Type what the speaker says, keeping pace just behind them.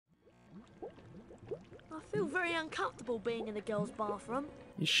I feel very uncomfortable being in the girls' bathroom.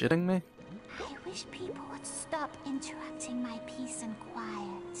 You shitting me? I wish people would stop interrupting my peace and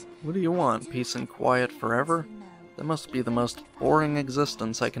quiet. What do you want, peace and quiet forever? That must be the most boring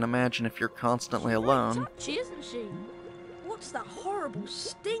existence I can imagine if you're constantly alone. Touchy, isn't she? What's that horrible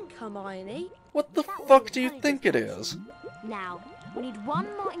stink, Hermione? What the fuck do you think it is? Now, we need one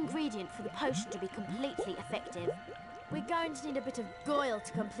more ingredient for the potion to be completely effective. We're going to need a bit of Goyle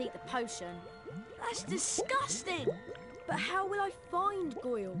to complete the potion. That's disgusting! But how will I find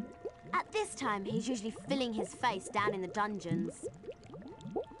Goyle? At this time, he's usually filling his face down in the dungeons.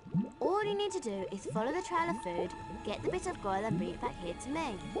 All you need to do is follow the trail of food, get the bit of Goyle and bring it back here to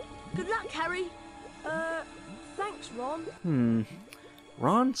me. Good luck, Harry. Thanks, Ron.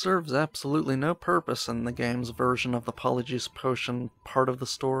 Ron serves absolutely no purpose in the game's version of the polyjuice potion part of the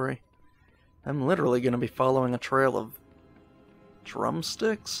story. I'm literally going to be following a trail of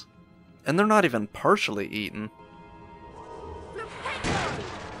drumsticks? And they're not even partially eaten.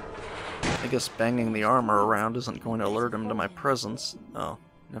 I guess banging the armor around isn't going to alert him to my presence. Oh,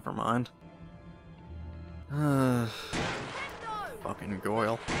 never mind. Fucking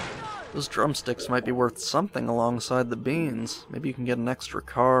Goyle. Those drumsticks might be worth something alongside the beans. Maybe you can get an extra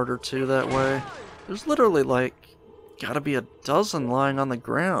card or two that way. There's literally, like, gotta be a dozen lying on the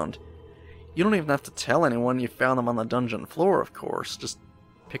ground. You don't even have to tell anyone you found them on the dungeon floor, of course. Just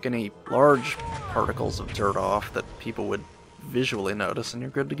pick any large particles of dirt off that people would visually notice and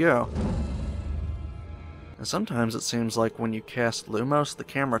you're good to go. And sometimes it seems like when you cast Lumos, the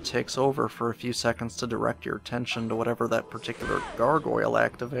camera takes over for a few seconds to direct your attention to whatever that particular gargoyle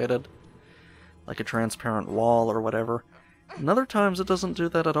activated. Like a transparent wall or whatever. And other times it doesn't do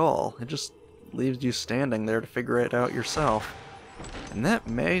that at all. It just leaves you standing there to figure it out yourself. And that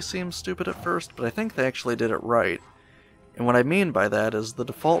may seem stupid at first, but I think they actually did it right. And what I mean by that is the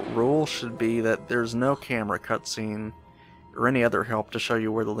default rule should be that there's no camera cutscene or any other help to show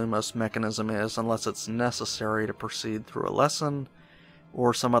you where the Lumos mechanism is unless it's necessary to proceed through a lesson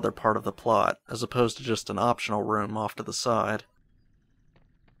or some other part of the plot, as opposed to just an optional room off to the side.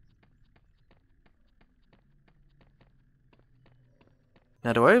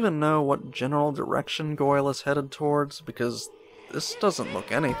 Now, do I even know what general direction Goyle is headed towards? Because this doesn't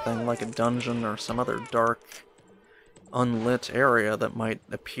look anything like a dungeon or some other dark, unlit area that might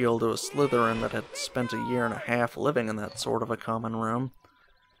appeal to a Slytherin that had spent a year and a half living in that sort of a common room.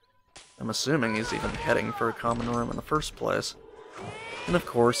 I'm assuming he's even heading for a common room in the first place. And of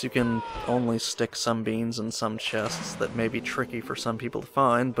course, you can only stick some beans in some chests that may be tricky for some people to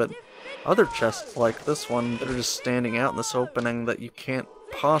find, but other chests like this one that are just standing out in this opening that you can't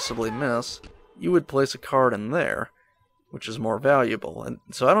possibly miss, you would place a card in there, which is more valuable. And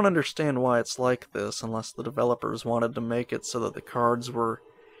so I don't understand why it's like this unless the developers wanted to make it so that the cards were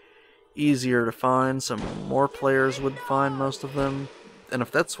easier to find, so more players would find most of them. And if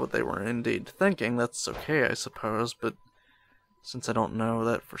that's what they were indeed thinking, that's okay, I suppose, but since I don't know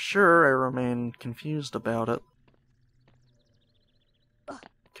that for sure, I remain confused about it.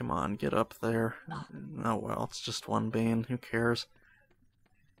 Come on, get up there. Oh well, it's just one bean, who cares?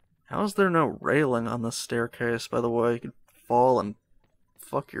 How is there no railing on this staircase, by the way? You could fall and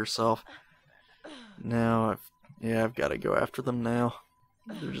fuck yourself. Now, I've got to go after them now.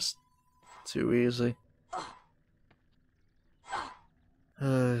 They're just too easy.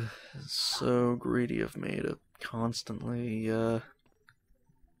 It's so greedy of me to constantly,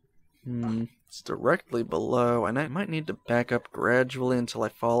 it's directly below, and I might need to back up gradually until I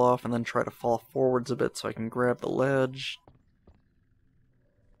fall off and then try to fall forwards a bit so I can grab the ledge.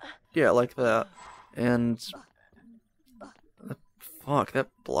 Yeah, like that. And fuck, that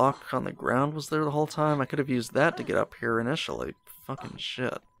block on the ground was there the whole time? I could have used that to get up here initially. Fucking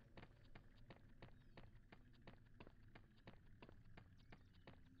shit.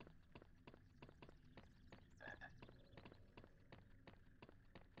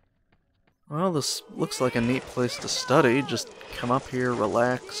 Well, this looks like a neat place to study. Just come up here,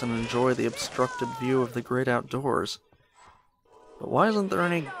 relax, and enjoy the obstructed view of the great outdoors. But why isn't there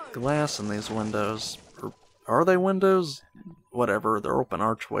any glass in these windows? Or are they windows? Whatever, they're open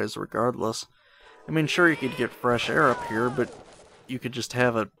archways regardless. I mean, sure, you could get fresh air up here, but you could just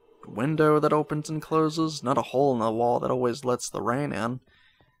have a window that opens and closes, not a hole in the wall that always lets the rain in.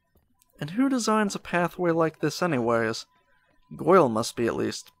 And who designs a pathway like this anyways? Goyle must be at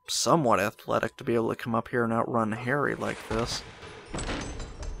least somewhat athletic to be able to come up here and outrun Harry like this.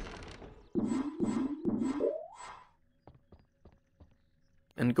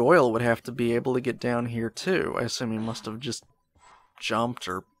 And Goyle would have to be able to get down here too. I assume he must have just jumped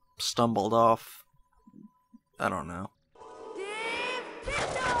or stumbled off. I don't know.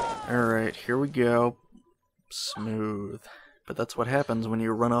 Alright, here we go. smooth. But that's what happens when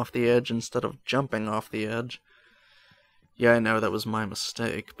you run off the edge instead of jumping off the edge. Yeah, I know that was my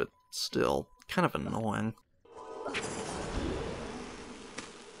mistake, but still, kind of annoying.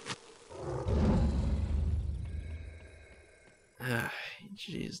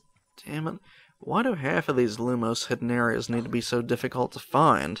 Jeez, damn it. Why do half of these Lumos hidden areas need to be so difficult to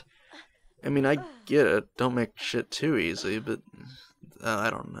find? I mean, I get it, don't make shit too easy, but... I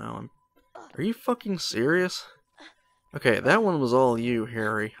don't know. Are you fucking serious? Okay, that one was all you,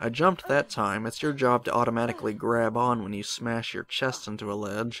 Harry. I jumped that time. It's your job to automatically grab on when you smash your chest into a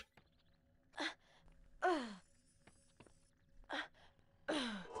ledge.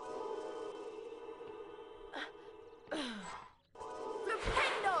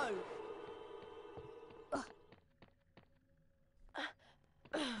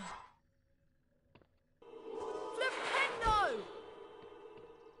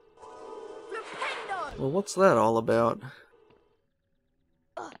 Well, what's that all about?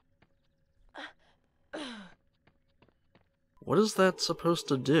 What is that supposed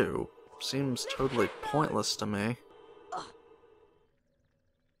to do? Seems totally pointless to me.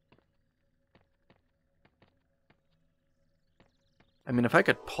 I mean, if I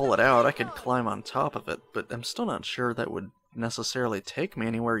could pull it out, I could climb on top of it, but I'm still not sure that would necessarily take me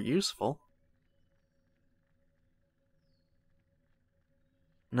anywhere useful.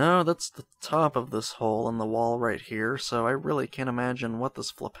 No, that's the top of this hole in the wall right here, so I really can't imagine what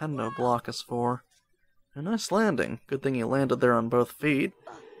this flipendo block is for. A nice landing. Good thing you landed there on both feet,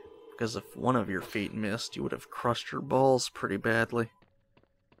 because if one of your feet missed, you would have crushed your balls pretty badly.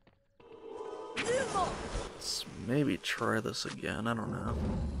 Let's maybe try this again, I don't know.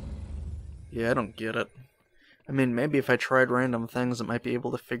 Yeah, I don't get it. I mean, maybe if I tried random things, I might be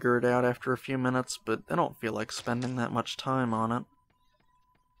able to figure it out after a few minutes, but I don't feel like spending that much time on it.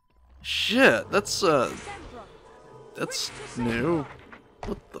 Shit, that's new.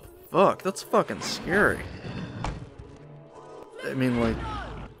 What the fuck? That's fucking scary. I mean, like,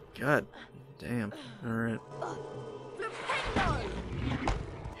 god damn. Alright.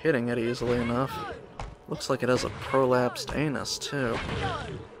 Hitting it easily enough. Looks like it has a prolapsed anus, too.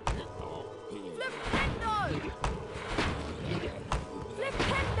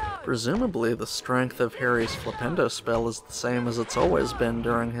 Presumably, the strength of Harry's flipendo spell is the same as it's always been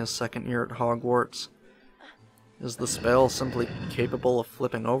during his second year at Hogwarts. Is the spell simply capable of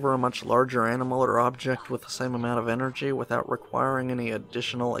flipping over a much larger animal or object with the same amount of energy without requiring any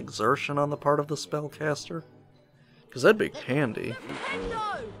additional exertion on the part of the spellcaster? Because that'd be handy.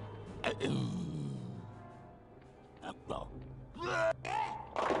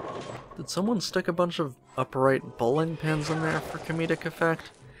 Did someone stick a bunch of upright bowling pins in there for comedic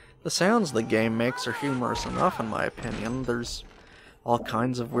effect? The sounds the game makes are humorous enough, in my opinion. There's all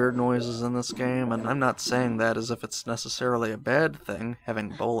kinds of weird noises in this game, and I'm not saying that as if it's necessarily a bad thing.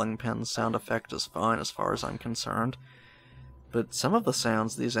 Having bowling pins sound effect is fine as far as I'm concerned. But some of the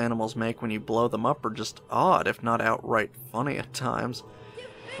sounds these animals make when you blow them up are just odd, if not outright funny at times.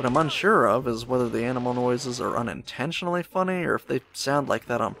 What I'm unsure of is whether the animal noises are unintentionally funny, or if they sound like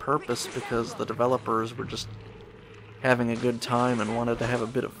that on purpose because the developers were just having a good time and wanted to have a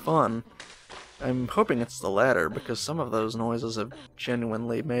bit of fun. I'm hoping it's the latter, because some of those noises have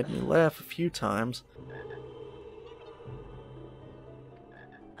genuinely made me laugh a few times.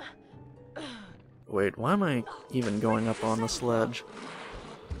 Wait, why am I even going up on this ledge?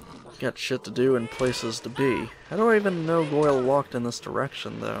 Got shit to do and places to be. How do I even know Goyle walked in this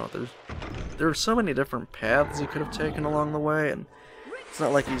direction, though? There are so many different paths he could have taken along the way, and it's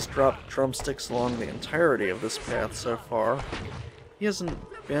not like he's dropped drumsticks along the entirety of this path so far. He hasn't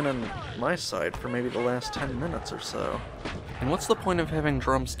been in my sight for maybe the last 10 minutes or so. And what's the point of having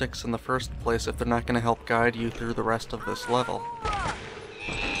drumsticks in the first place if they're not going to help guide you through the rest of this level?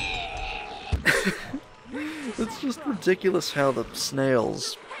 It's just ridiculous how the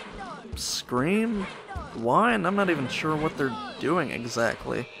snails scream, whine. I'm not even sure what they're doing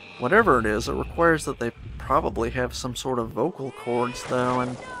exactly. Whatever it is, it requires that they probably have some sort of vocal cords, though,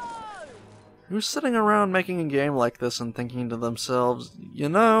 and who's sitting around making a game like this and thinking to themselves, you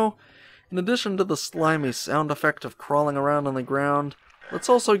know, in addition to the slimy sound effect of crawling around on the ground, let's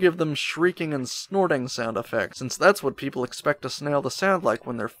also give them shrieking and snorting sound effects, since that's what people expect a snail to sound like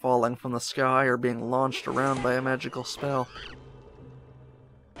when they're falling from the sky or being launched around by a magical spell.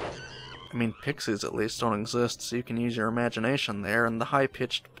 I mean, pixies at least don't exist, so you can use your imagination there, and the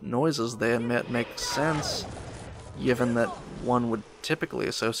high-pitched noises they emit make sense, given that one would typically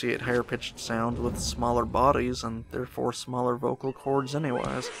associate higher-pitched sound with smaller bodies, and therefore smaller vocal cords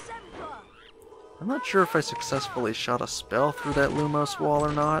anyways. I'm not sure if I successfully shot a spell through that Lumos wall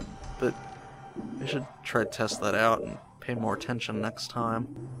or not, but I should try to test that out and pay more attention next time.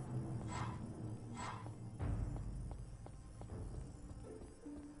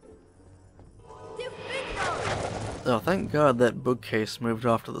 Oh, thank God that bookcase moved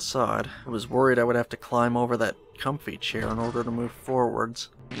off to the side. I was worried I would have to climb over that comfy chair in order to move forwards.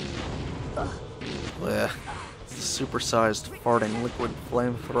 Blech. It's the supersized farting liquid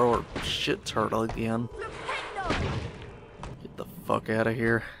flamethrower shit turtle again. Get the fuck out of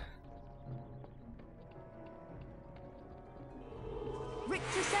here.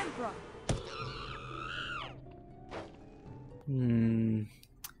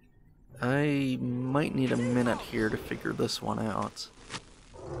 I might need a minute here to figure this one out.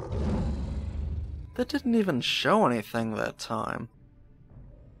 That didn't even show anything that time.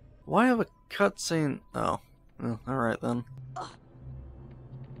 Why have a cutscene? Oh, well, alright then.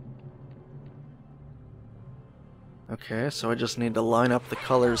 Okay, so I just need to line up the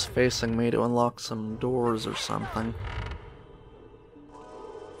colors facing me to unlock some doors or something.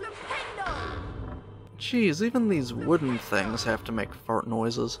 Jeez, even these wooden things have to make fart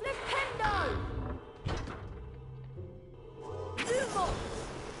noises.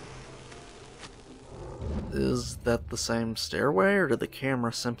 Is that the same stairway, or did the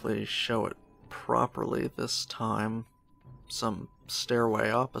camera simply show it properly this time? Some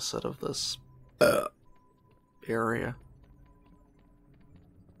stairway opposite of this area.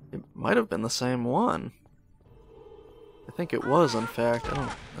 It might have been the same one. I think it was, in fact.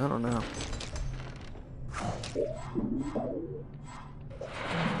 I don't know.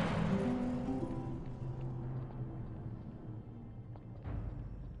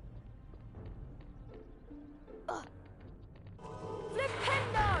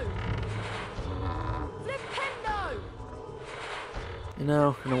 You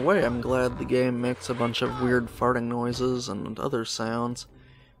know, in a way I'm glad the game makes a bunch of weird farting noises and other sounds.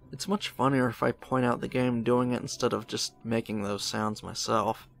 It's much funnier if I point out the game doing it instead of just making those sounds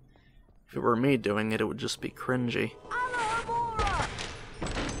myself. If it were me doing it, it would just be cringy.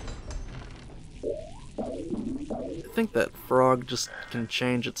 I think that frog just can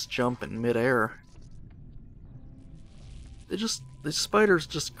change its jump in midair. These spiders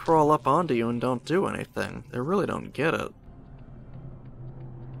just crawl up onto you and don't do anything. They really don't get it.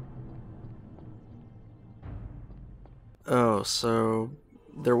 Oh, so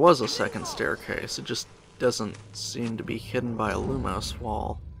there was a second staircase. It just doesn't seem to be hidden by a Lumos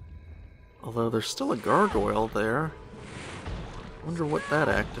wall. Although there's still a gargoyle there. Wonder what that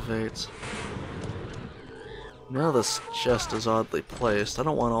activates. Now this chest is oddly placed. I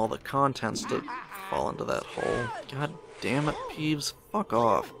don't want all the contents to fall into that hole. God damn it, Peeves. Fuck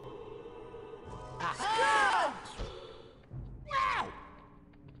off.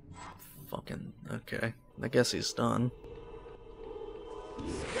 Fucking... okay. I guess he's done.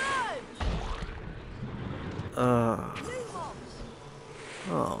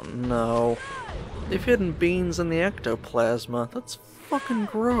 Oh no. They've hidden beans in the ectoplasma. That's fucking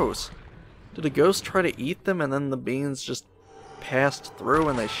gross. Did a ghost try to eat them and then the beans just passed through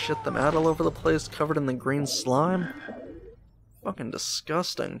and they shit them out all over the place covered in the green slime? Fucking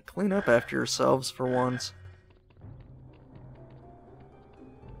disgusting. Clean up after yourselves for once.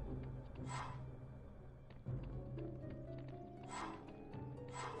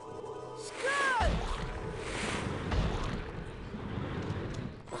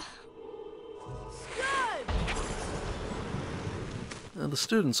 The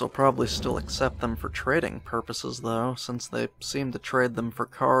students will probably still accept them for trading purposes, though, since they seem to trade them for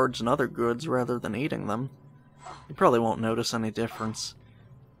cards and other goods rather than eating them. You probably won't notice any difference.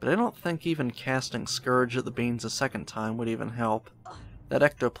 But I don't think even casting Scourge at the beans a second time would even help. That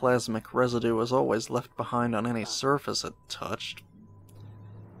ectoplasmic residue was always left behind on any surface it touched.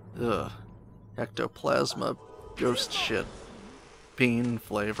 Ugh. Ectoplasma, ghost shit, bean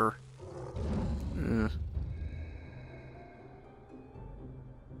flavor. Ugh.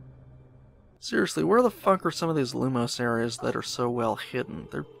 Seriously, where the fuck are some of these Lumos areas that are so well hidden?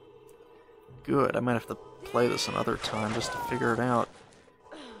 They're good. I might have to play this another time just to figure it out.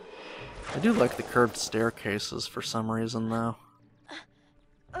 I do like the curved staircases for some reason, though.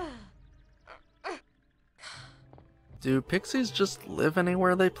 Do pixies just live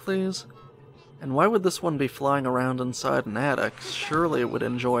anywhere they please? And why would this one be flying around inside an attic? Surely it would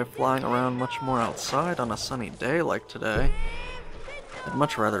enjoy flying around much more outside on a sunny day like today. I'd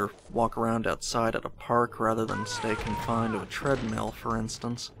much rather walk around outside at a park rather than stay confined to a treadmill, for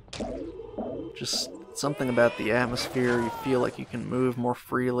instance. Just something about the atmosphere, you feel like you can move more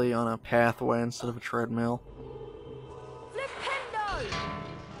freely on a pathway instead of a treadmill.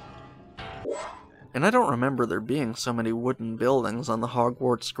 And I don't remember there being so many wooden buildings on the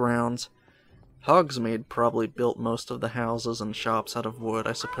Hogwarts grounds. Hogsmeade probably built most of the houses and shops out of wood,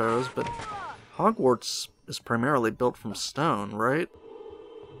 I suppose, but Hogwarts is primarily built from stone, right?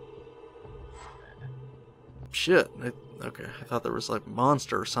 Shit, okay, I thought there was like a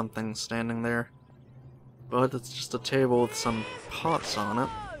monster or something standing there. But it's just a table with some pots on it,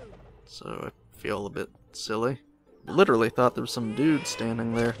 so I feel a bit silly. Literally thought there was some dude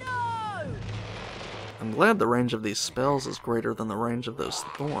standing there. I'm glad the range of these spells is greater than the range of those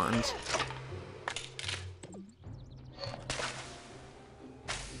thorns.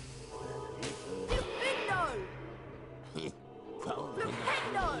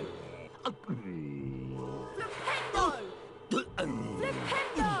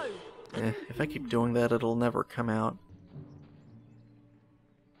 If I keep doing that, it'll never come out.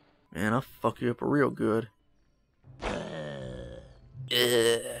 Man, I'll fuck you up real good.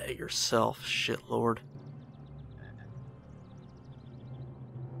 Yourself, shitlord.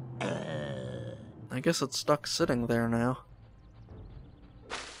 I guess it's stuck sitting there now.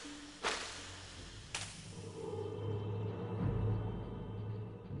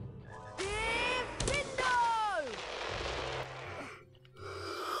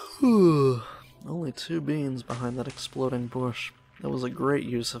 Only 2 beans behind that exploding bush. That was a great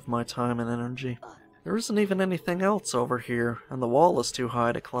use of my time and energy. There isn't even anything else over here, and the wall is too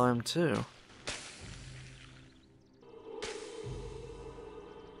high to climb too.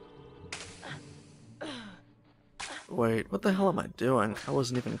 Wait, what the hell am I doing? I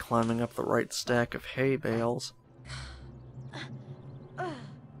wasn't even climbing up the right stack of hay bales.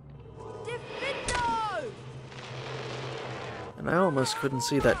 And I almost couldn't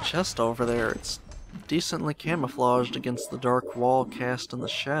see that chest over there. It's decently camouflaged against the dark wall cast in the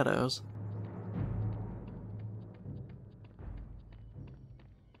shadows.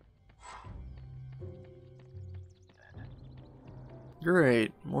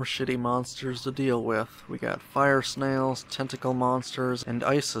 Great, more shitty monsters to deal with. We got fire snails, tentacle monsters, and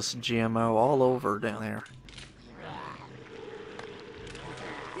Isis GMO all over down there.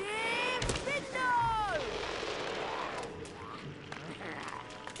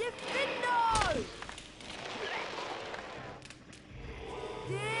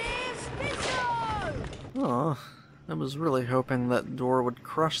 Aw, I was really hoping that door would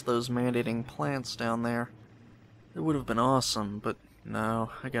crush those man-eating plants down there. It would have been awesome, but no,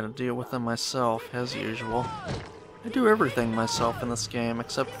 I gotta deal with them myself, as usual. I do everything myself in this game,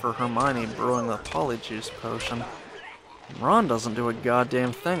 except for Hermione brewing the polyjuice potion. And Ron doesn't do a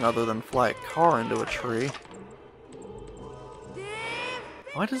goddamn thing other than fly a car into a tree.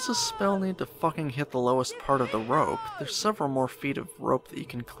 Why does this spell need to fucking hit the lowest part of the rope? There's several more feet of rope that you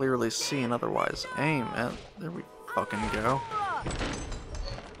can clearly see and otherwise aim at. There we fucking go.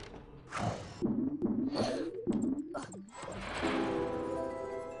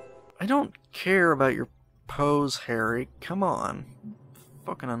 I don't care about your pose, Harry. Come on.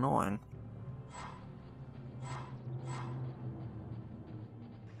 Fucking annoying.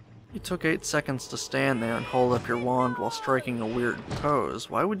 You took 8 seconds to stand there and hold up your wand while striking a weird pose.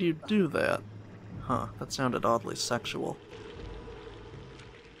 Why would you do that? Huh, that sounded oddly sexual.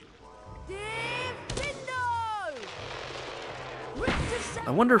 I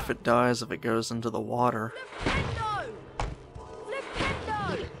wonder if it dies if it goes into the water.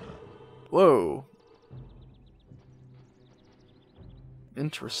 Whoa.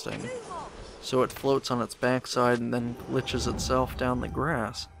 Interesting. So it floats on its backside and then glitches itself down the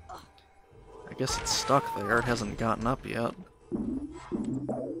grass. I guess it's stuck there, it hasn't gotten up yet.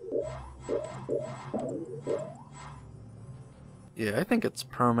 Yeah, I think it's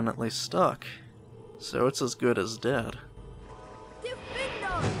permanently stuck. So it's as good as dead.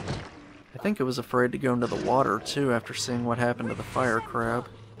 I think it was afraid to go into the water too after seeing what happened to the fire crab.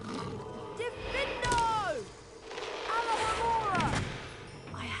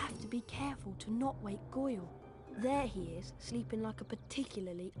 I have to be careful to not wake Goyle. There he is, sleeping like a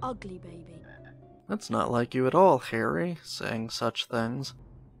particularly ugly baby. That's not like you at all, Harry, saying such things.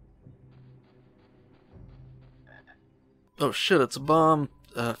 Oh shit, it's a bomb.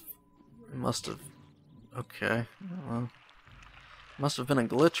 It must have... Okay, well... Must have been a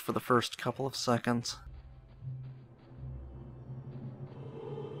glitch for the first couple of seconds.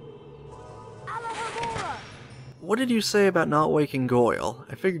 What did you say about not waking Goyle?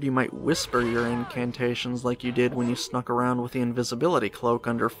 I figured you might whisper your incantations like you did when you snuck around with the invisibility cloak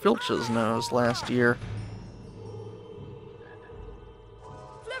under Filch's nose last year.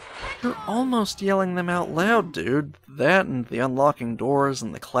 You're almost yelling them out loud, dude. That and the unlocking doors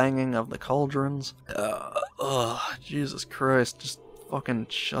and the clanging of the cauldrons. Jesus Christ, just fucking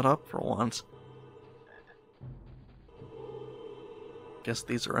shut up for once. Guess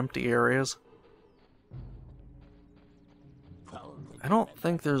these are empty areas. I don't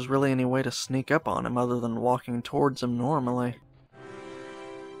think there's really any way to sneak up on him other than walking towards him normally.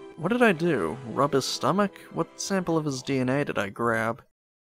 What did I do? Rub his stomach? What sample of his DNA did I grab?